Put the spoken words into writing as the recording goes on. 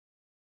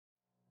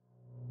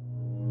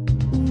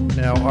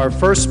Now, our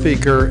first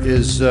speaker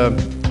is,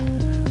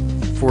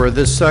 for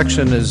this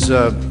section, is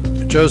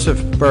Joseph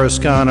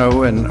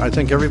Burrascano, and I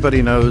think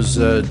everybody knows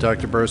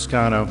Dr.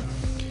 Burrascano.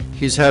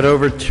 He's had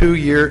over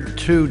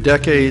 2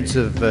 decades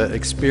of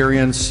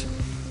experience.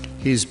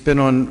 He's been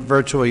on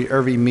virtually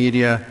every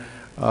media.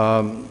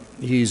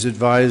 He's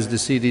advised the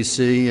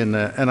CDC and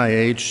the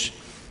NIH.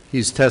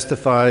 He's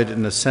testified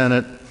in the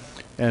Senate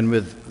and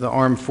with the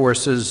armed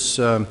forces,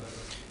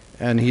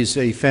 and he's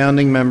a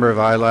founding member of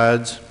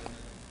ILADS.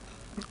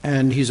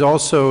 And he's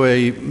also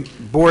a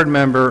board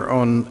member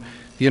on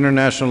the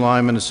International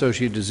Lyme and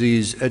Associated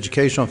Disease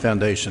Educational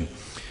Foundation.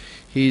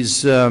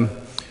 He's been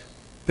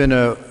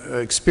an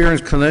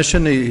experienced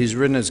clinician. He's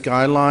written his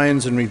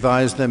guidelines and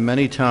revised them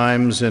many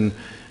times, and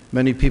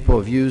many people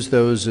have used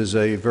those as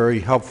a very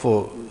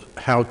helpful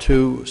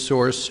how-to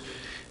source.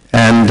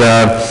 And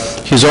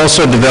he's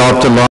also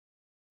developed a lot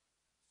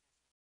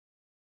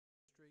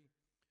to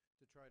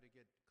try to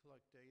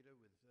collect data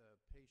with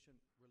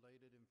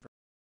patient-related information.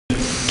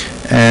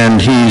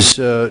 And he's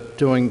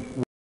doing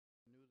newly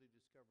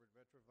discovered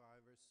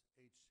retrovirus,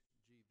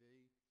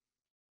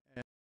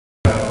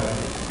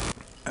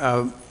 HGV,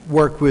 and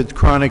work with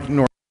chronic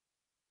neuroimmune.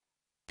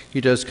 He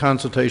does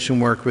consultation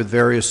work with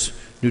various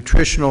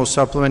nutritional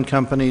supplement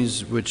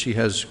companies, which he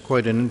has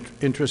quite an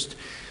interest.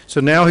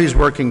 So now he's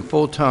working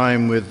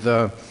full-time with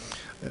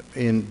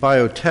in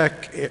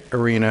biotech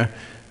arena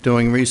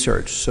doing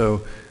research.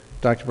 So,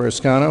 Dr.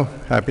 Burrascano,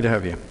 happy to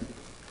have you.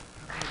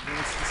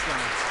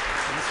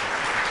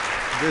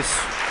 This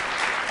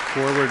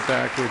forward,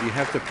 backward, you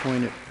have to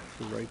point it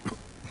to the right.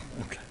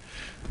 Okay.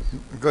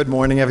 Good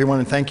morning, everyone,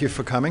 and thank you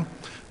for coming.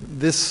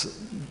 This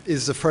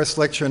is the first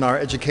lecture in our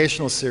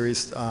educational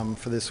series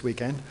for this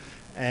weekend,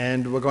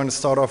 and we're going to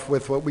start off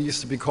with what we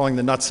used to be calling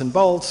the nuts and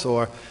bolts,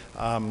 or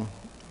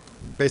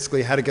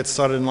basically how to get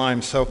started in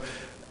Lyme. So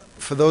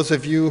for those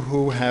of you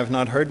who have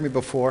not heard me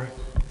before,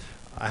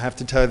 I have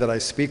to tell you that I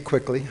speak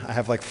quickly. I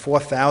have like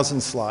 4,000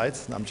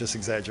 slides. I'm just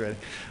exaggerating.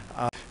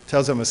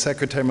 Tells you I'm a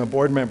secretary, I'm a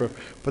board member,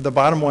 but the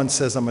bottom one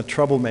says I'm a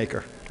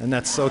troublemaker, and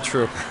that's so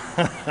true.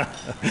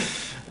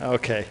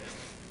 Okay.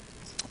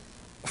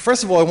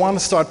 First of all, I want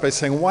to start by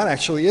saying what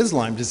actually is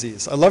Lyme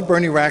disease. I love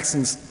Bernie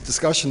Wraxton's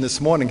discussion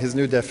this morning, his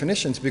new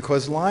definitions,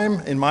 because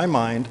Lyme, in my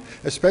mind,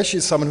 especially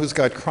as someone who's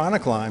got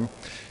chronic Lyme,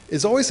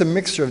 is always a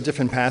mixture of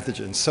different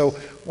pathogens. So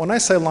when I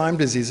say Lyme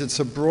disease, it's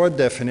a broad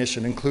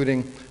definition,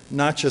 including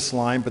not just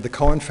Lyme, but the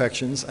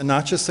co-infections, and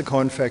not just the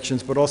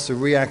co-infections, but also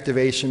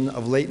reactivation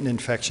of latent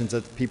infections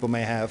that people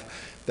may have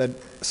that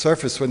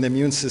surface when the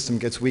immune system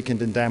gets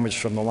weakened and damaged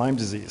from the Lyme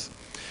disease.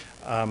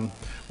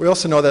 We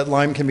also know that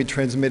Lyme can be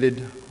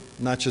transmitted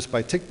not just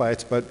by tick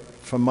bites, but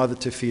from mother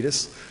to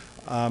fetus.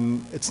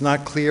 It's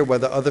not clear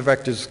whether other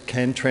vectors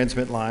can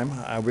transmit Lyme.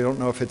 We don't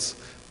know if it's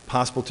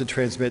possible to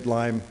transmit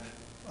Lyme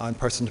on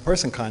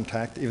person-to-person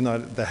contact, even though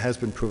that has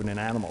been proven in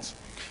animals.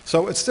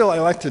 So it's still, I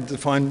like to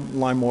define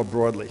Lyme more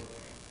broadly.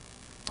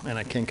 And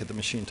I can't get the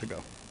machine to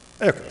go.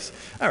 There it goes.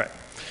 All right.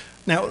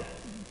 Now,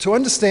 to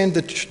understand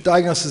the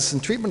diagnosis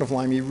and treatment of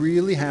Lyme, you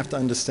really have to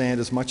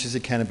understand as much as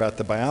you can about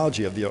the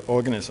biology of the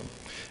organism.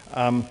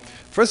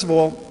 First of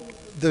all,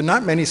 there are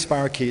not many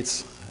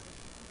spirochetes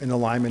in a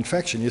Lyme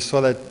infection. You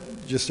saw that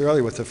just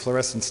earlier with the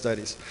fluorescent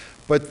studies.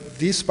 But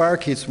these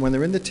spirochetes, when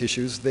they're in the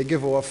tissues, they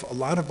give off a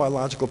lot of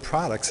biological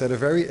products that are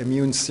very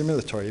immune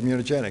stimulatory,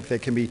 immunogenic. They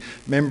can be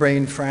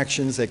membrane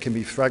fractions, they can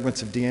be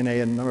fragments of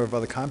DNA, and a number of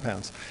other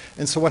compounds.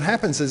 And so what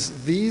happens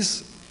is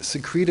these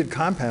secreted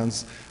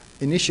compounds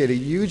initiate a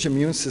huge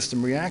immune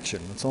system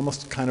reaction. It's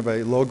almost kind of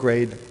a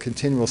low-grade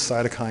continual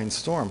cytokine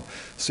storm.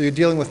 So you're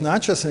dealing with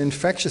not just an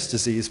infectious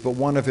disease, but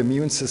one of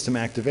immune system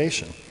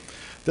activation.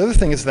 The other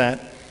thing is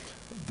that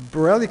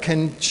Borrelia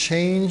can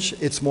change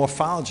its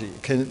morphology.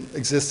 It can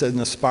exist in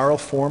a spiral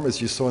form,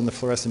 as you saw in the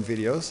fluorescent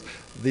videos.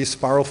 These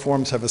spiral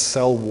forms have a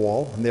cell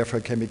wall, and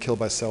therefore can be killed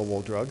by cell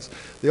wall drugs.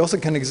 They also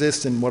can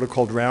exist in what are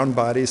called round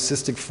bodies,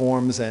 cystic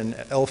forms, and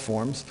L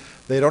forms.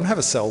 They don't have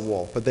a cell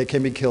wall, but they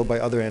can be killed by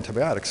other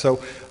antibiotics.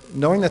 So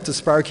knowing that the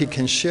spirochete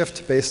can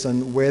shift based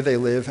on where they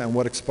live and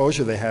what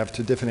exposure they have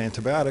to different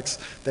antibiotics,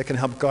 that can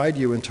help guide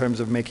you in terms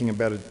of making a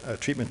better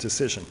treatment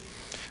decision.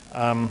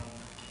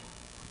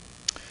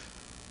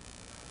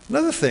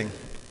 Another thing,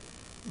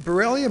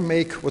 Borrelia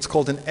make what's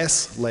called an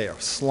S layer.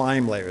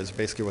 Slime layer is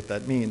basically what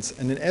that means.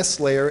 And an S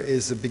layer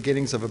is the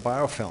beginnings of a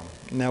biofilm.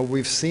 Now,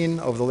 we've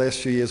seen over the last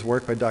few years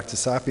work by Dr.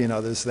 Sapi and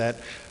others that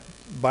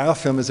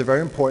biofilm is a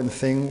very important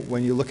thing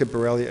when you look at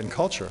Borrelia in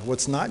culture.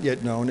 What's not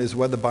yet known is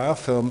whether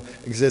biofilm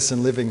exists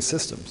in living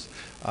systems.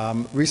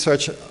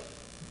 Research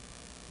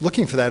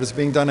looking for that is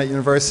being done at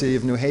University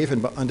of New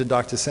Haven under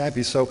Dr.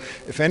 Sapi. So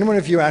if anyone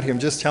of you out here, I'm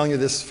just telling you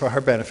this for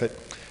her benefit,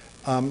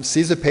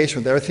 sees a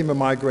patient with erythema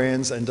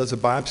migrans and does a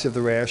biopsy of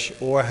the rash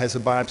or has a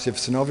biopsy of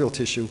synovial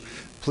tissue,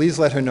 please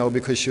let her know,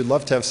 because she'd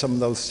love to have some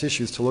of those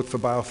tissues to look for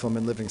biofilm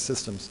in living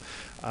systems.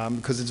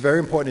 Because it's very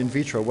important in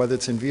vitro. Whether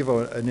it's in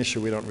vivo an issue,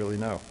 we don't really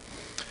know.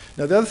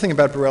 Now, the other thing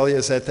about Borrelia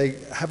is that they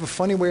have a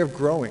funny way of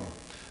growing.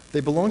 They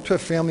belong to a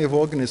family of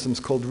organisms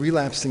called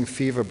relapsing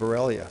fever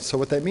Borrelia. So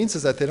what that means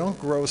is that they don't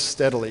grow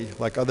steadily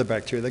like other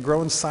bacteria. They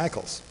grow in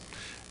cycles.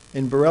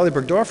 In Borrelia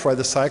burgdorferi,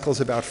 the cycle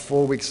is about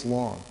 4 weeks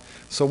long.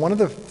 So one of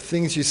the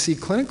things you see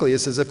clinically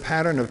is there's a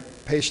pattern of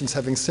patients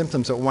having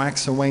symptoms that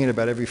wax and wane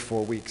about every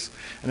 4 weeks.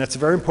 And that's a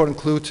very important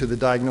clue to the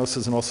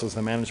diagnosis and also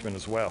the management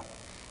as well.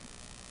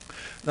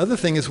 Another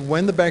thing is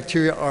when the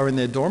bacteria are in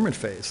their dormant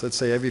phase, let's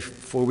say every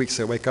 4 weeks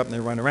they wake up and they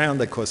run around,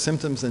 they cause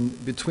symptoms,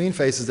 and between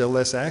phases they're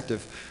less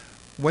active.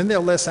 When they're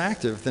less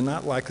active, they're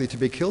not likely to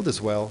be killed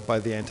as well by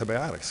the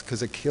antibiotics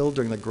because they're killed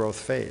during the growth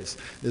phase.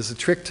 There's a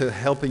trick to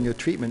helping your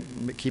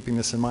treatment, keeping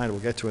this in mind.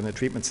 We'll get to in the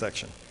treatment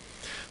section.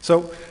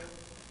 So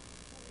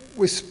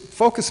we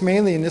focus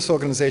mainly in this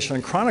organization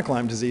on chronic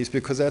Lyme disease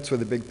because that's where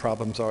the big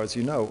problems are, as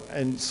you know.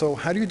 And so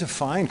how do you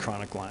define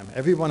chronic Lyme?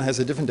 Everyone has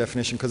a different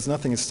definition because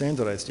nothing is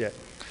standardized yet.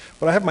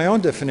 But I have my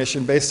own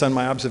definition based on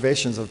my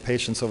observations of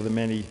patients over the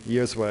many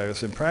years where I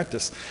was in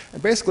practice.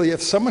 And basically,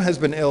 if someone has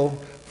been ill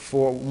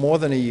for more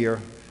than a year,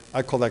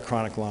 I call that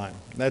chronic Lyme.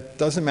 That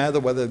doesn't matter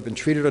whether they've been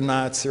treated or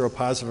not,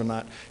 seropositive or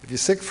not. If you're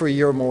sick for a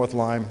year or more with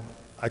Lyme,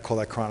 I call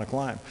that chronic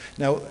Lyme.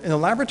 Now, in the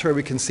laboratory,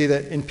 we can see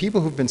that in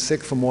people who've been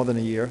sick for more than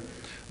a year,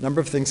 a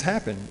number of things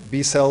happen.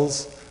 B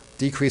cells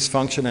decrease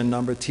function in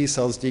number, T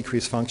cells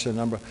decrease function in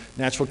number,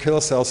 natural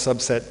killer cell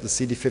subset, the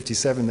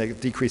CD57,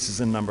 that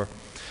decreases in number.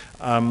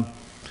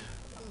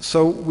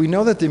 So we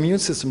know that the immune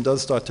system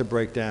does start to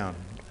break down,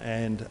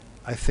 and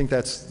I think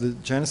that's the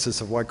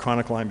genesis of why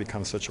chronic Lyme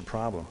becomes such a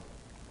problem.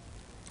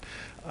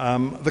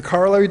 The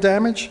corollary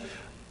damage,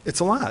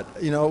 it's a lot.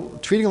 You know,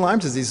 treating Lyme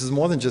disease is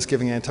more than just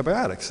giving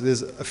antibiotics.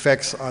 There's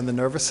effects on the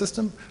nervous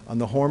system, on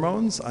the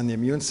hormones, on the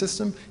immune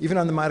system, even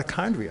on the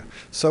mitochondria.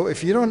 So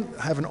if you don't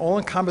have an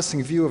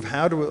all-encompassing view of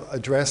how to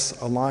address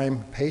a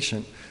Lyme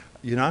patient,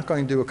 you're not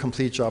going to do a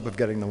complete job of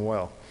getting them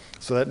well.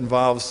 So that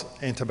involves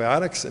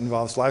antibiotics, it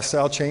involves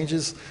lifestyle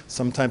changes,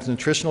 sometimes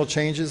nutritional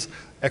changes,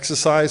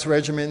 exercise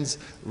regimens,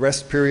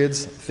 rest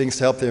periods, things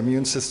to help the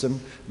immune system,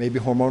 maybe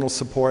hormonal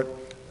support,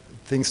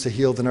 things to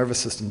heal the nervous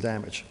system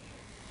damage.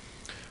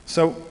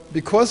 So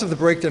because of the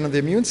breakdown of the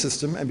immune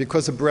system and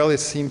because the Borrelia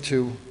seem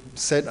to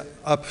set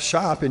up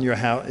shop in your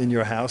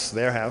house,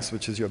 their house,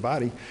 which is your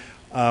body,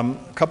 a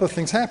couple of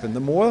things happen.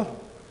 The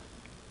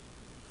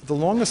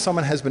longer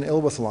someone has been ill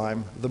with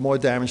Lyme, the more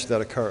damage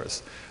that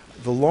occurs.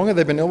 The longer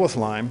they've been ill with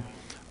Lyme,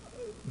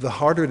 the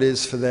harder it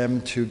is for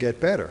them to get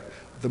better,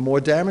 the more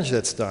damage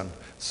that's done.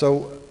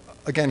 So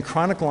again,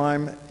 chronic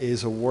Lyme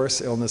is a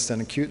worse illness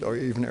than acute or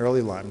even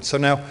early Lyme. So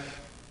now,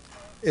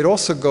 it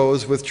also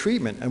goes with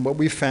treatment, and what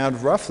we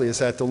found roughly is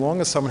that the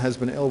longer someone has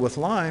been ill with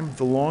Lyme,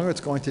 the longer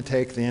it's going to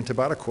take the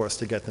antibiotic course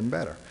to get them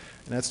better.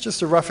 And that's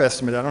just a rough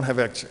estimate. I don't have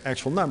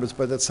actual numbers,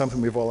 but that's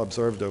something we've all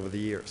observed over the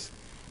years.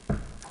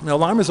 Now,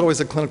 Lyme is always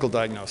a clinical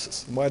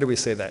diagnosis. Why do we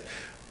say that?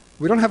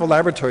 We don't have a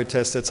laboratory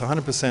test that's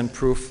 100%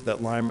 proof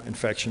that Lyme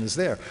infection is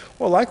there.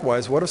 Well,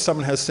 likewise, what if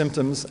someone has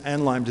symptoms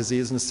and Lyme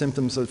disease and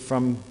symptoms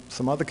from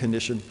some other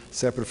condition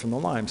separate from the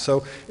Lyme?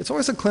 So it's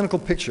always a clinical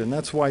picture, and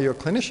that's why you're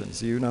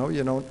clinicians. You know,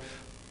 you don't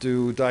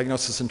do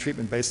diagnosis and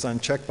treatment based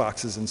on check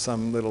boxes in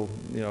some little,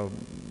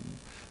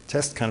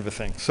 test kind of a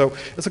thing. So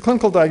it's a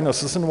clinical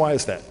diagnosis, and why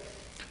is that?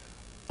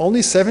 Only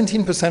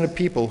 17% of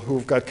people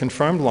who've got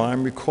confirmed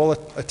Lyme recall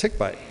a tick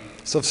bite.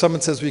 So if someone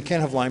says, well, you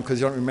can't have Lyme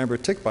because you don't remember a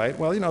tick bite,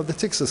 well, the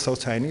ticks are so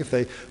tiny. If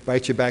they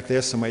bite you back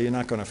there somewhere, you're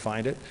not going to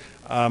find it.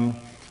 And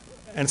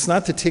it's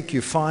not the tick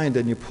you find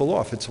and you pull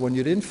off. It's when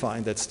you didn't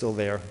find that's still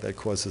there that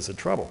causes the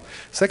trouble.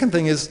 Second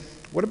thing is,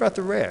 what about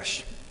the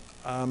rash?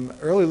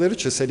 Early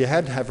literature said you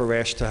had to have a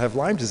rash to have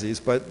Lyme disease,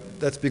 but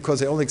that's because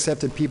they only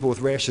accepted people with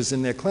rashes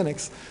in their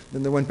clinics.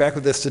 Then they went back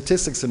with their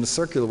statistics in a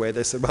circular way.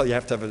 They said, well, you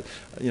have to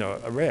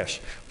have a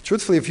rash.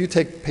 Truthfully, if you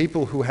take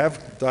people who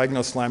have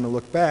diagnosed Lyme and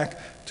look back,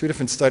 2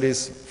 different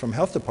studies from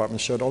health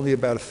departments showed only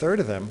about 1/3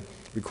 of them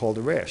recalled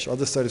a rash.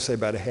 Other studies say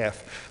about 1/2.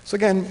 So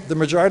again, the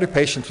majority of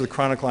patients with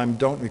chronic Lyme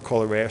don't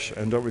recall a rash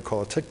and don't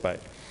recall a tick bite.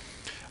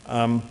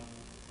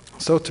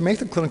 So to make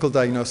the clinical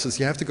diagnosis,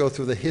 you have to go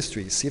through the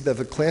history, see if they have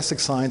the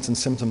classic signs and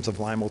symptoms of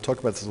Lyme. We'll talk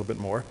about this a little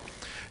bit more.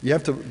 You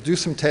have to do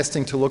some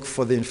testing to look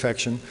for the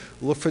infection,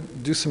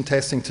 do some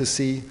testing to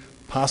see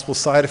possible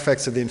side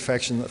effects of the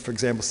infection, for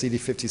example,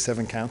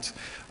 CD57 counts.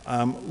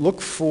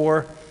 Look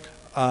for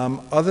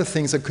other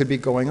things that could be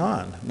going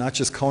on, not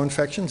just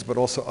co-infections, but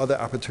also other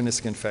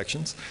opportunistic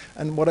infections.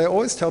 And what I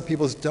always tell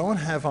people is don't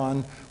have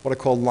on what I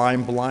call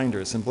Lyme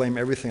blinders and blame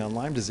everything on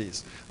Lyme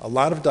disease. A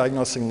lot of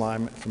diagnosing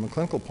Lyme from a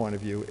clinical point of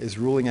view is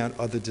ruling out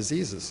other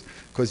diseases,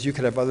 because you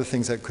could have other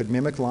things that could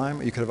mimic Lyme,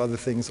 or you could have other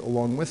things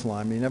along with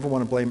Lyme. You never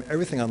want to blame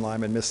everything on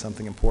Lyme and miss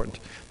something important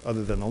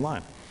other than the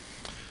Lyme.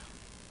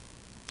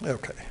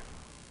 Okay.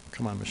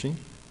 Come on, machine.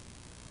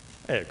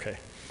 Okay.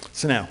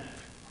 So now,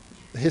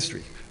 the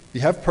history. You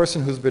have a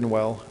person who's been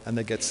well and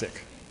they get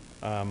sick.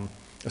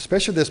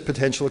 Especially this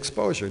potential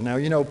exposure.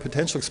 Now,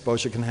 potential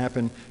exposure can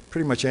happen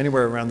pretty much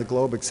anywhere around the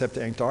globe except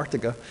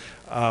Antarctica.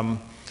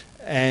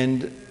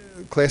 And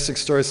classic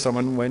story,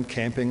 someone went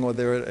camping or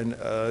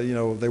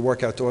they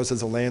work outdoors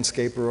as a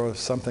landscaper or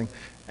something,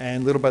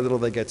 and little by little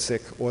they get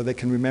sick, or they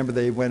can remember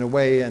they went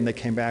away and they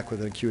came back with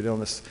an acute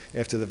illness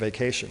after the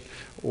vacation,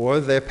 or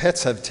their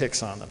pets have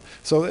ticks on them.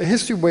 So a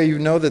history where you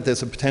know that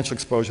there's a potential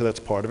exposure, that's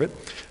part of it.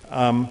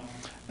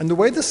 And the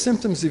way the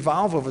symptoms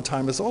evolve over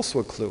time is also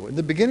a clue. In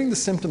the beginning, the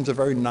symptoms are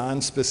very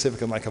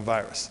non-specific and like a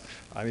virus.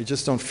 You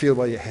just don't feel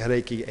well, you're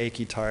headachy,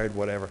 achy, tired,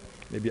 whatever.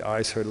 Maybe your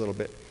eyes hurt a little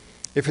bit.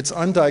 If it's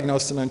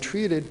undiagnosed and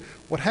untreated,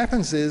 what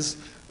happens is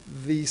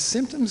the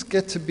symptoms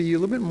get to be a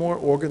little bit more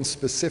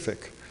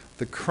organ-specific.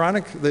 The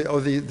chronic,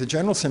 the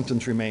general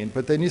symptoms remain,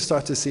 but then you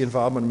start to see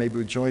involvement maybe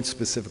with joints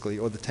specifically,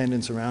 or the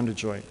tendons around a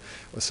joint,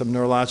 or some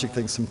neurologic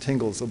things, some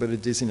tingles, a little bit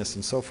of dizziness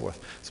and so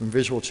forth, some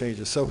visual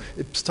changes. So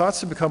it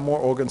starts to become more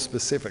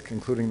organ-specific,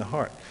 including the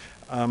heart.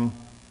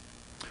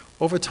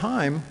 Over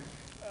time,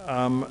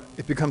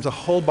 it becomes a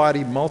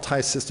whole-body,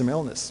 multi-system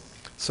illness.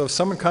 So if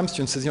someone comes to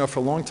you and says, for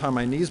a long time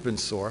my knee's been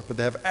sore, but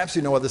they have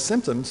absolutely no other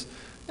symptoms,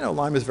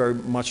 Lyme is very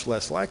much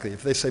less likely.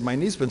 If they say, my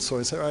knee's been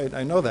sore, I say, all right,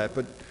 I know that,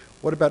 but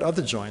what about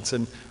other joints?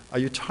 And are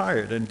you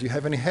tired? And do you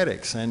have any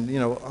headaches? And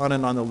on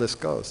and on the list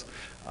goes.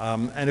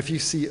 And if you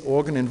see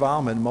organ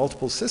involvement in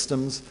multiple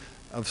systems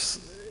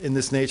in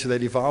this nature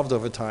that evolved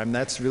over time,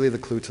 that's really the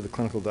clue to the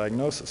clinical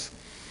diagnosis.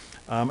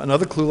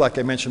 Another clue, like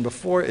I mentioned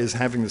before, is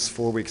having this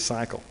 4-week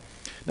cycle.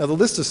 Now the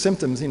list of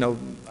symptoms,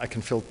 I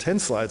can fill 10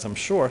 slides, I'm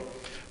sure,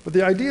 but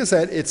the idea is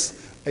that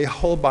it's a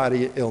whole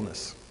body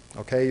illness.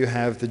 Okay, you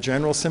have the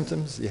general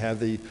symptoms, you have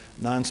the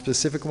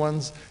non-specific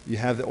ones, you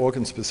have the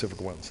organ-specific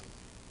ones.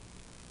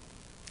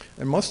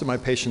 And most of my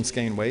patients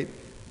gain weight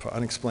for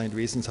unexplained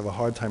reasons, have a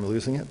hard time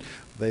losing it.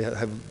 They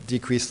have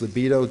decreased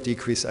libido,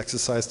 decreased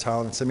exercise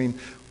tolerance. I mean,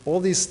 all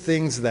these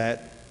things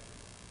that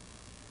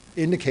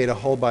indicate a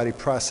whole body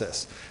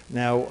process.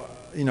 Now,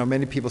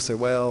 many people say,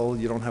 well,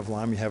 you don't have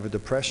Lyme, you have a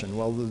depression.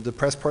 Well, the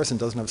depressed person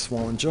doesn't have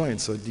swollen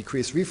joints or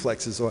decreased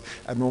reflexes or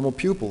abnormal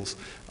pupils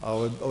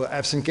or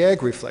absent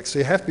gag reflex. So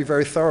you have to be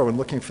very thorough in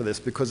looking for this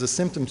because the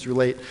symptoms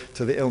relate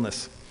to the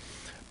illness.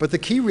 But the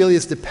key really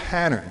is the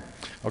pattern.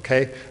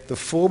 Okay, the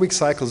 4-week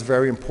cycle is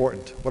very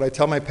important. What I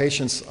tell my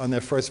patients on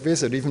their first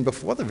visit, even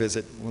before the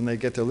visit, when they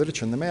get their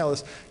literature in the mail,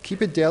 is keep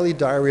a daily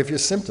diary of your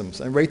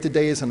symptoms and rate the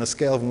days on a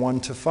scale of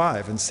 1 to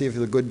 5 and see if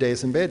they're good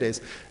days and bad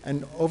days.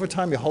 And over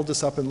time, you hold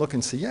this up and look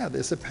and see, yeah,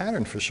 there's a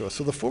pattern for sure.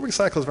 So the 4-week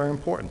cycle is very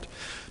important.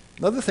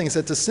 Another thing is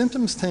that the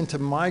symptoms tend to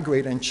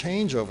migrate and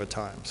change over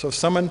time. So if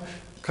someone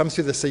comes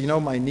to you, they say,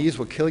 my knees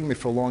were killing me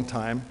for a long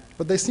time,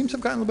 but they seem to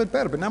have gotten a little bit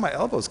better, but now my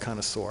elbow's kind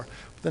of sore.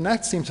 The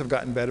neck seems to have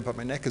gotten better, but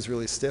my neck is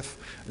really stiff.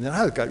 And then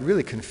I got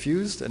really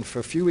confused, and for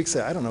a few weeks,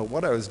 I don't know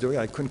what I was doing.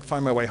 I couldn't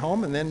find my way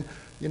home, and then,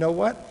 you know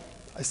what?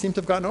 I seem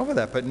to have gotten over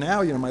that, but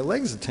now, my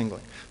legs are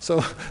tingling. So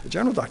the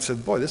general doctor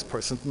said, boy, this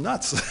person's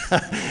nuts.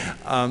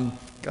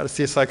 Got to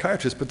see a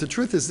psychiatrist. But the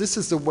truth is, this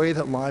is the way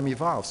that Lyme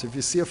evolves. So if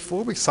you see a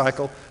 4-week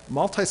cycle,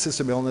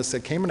 multi-system illness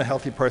that came in a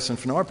healthy person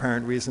for no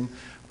apparent reason,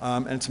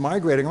 and it's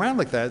migrating around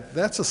like that,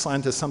 that's a sign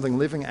there's something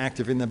living,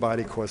 active in their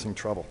body causing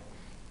trouble.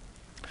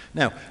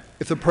 Now,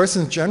 if the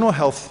person's general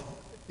health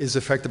is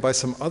affected by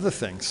some other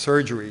thing,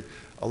 surgery,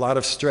 a lot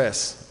of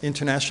stress,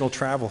 international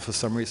travel for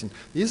some reason,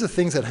 these are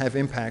things that have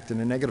impact in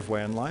a negative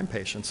way on Lyme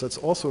patients. So it's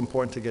also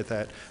important to get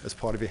that as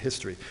part of your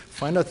history.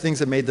 Find out things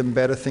that made them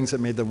better, things that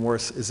made them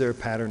worse. Is there a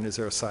pattern? Is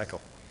there a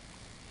cycle?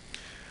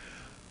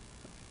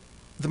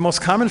 The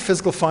most common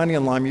physical finding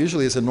in Lyme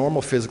usually is a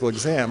normal physical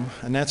exam,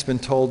 and that's been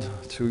told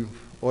to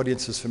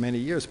audiences for many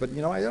years, but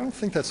I don't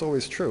think that's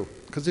always true.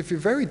 Because if you're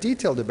very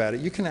detailed about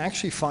it, you can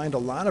actually find a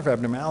lot of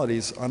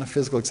abnormalities on a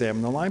physical exam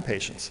in the Lyme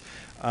patients.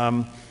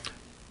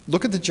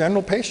 Look at the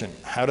general patient.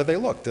 How do they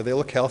look? Do they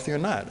look healthy or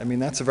not? I mean,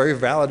 that's a very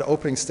valid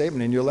opening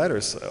statement in your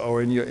letters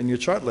or in your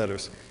chart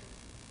letters.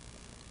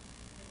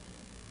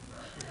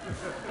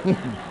 I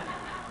don't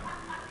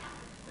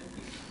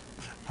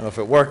know if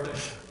it worked.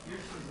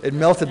 It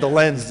melted the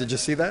lens. Did you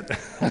see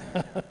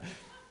that?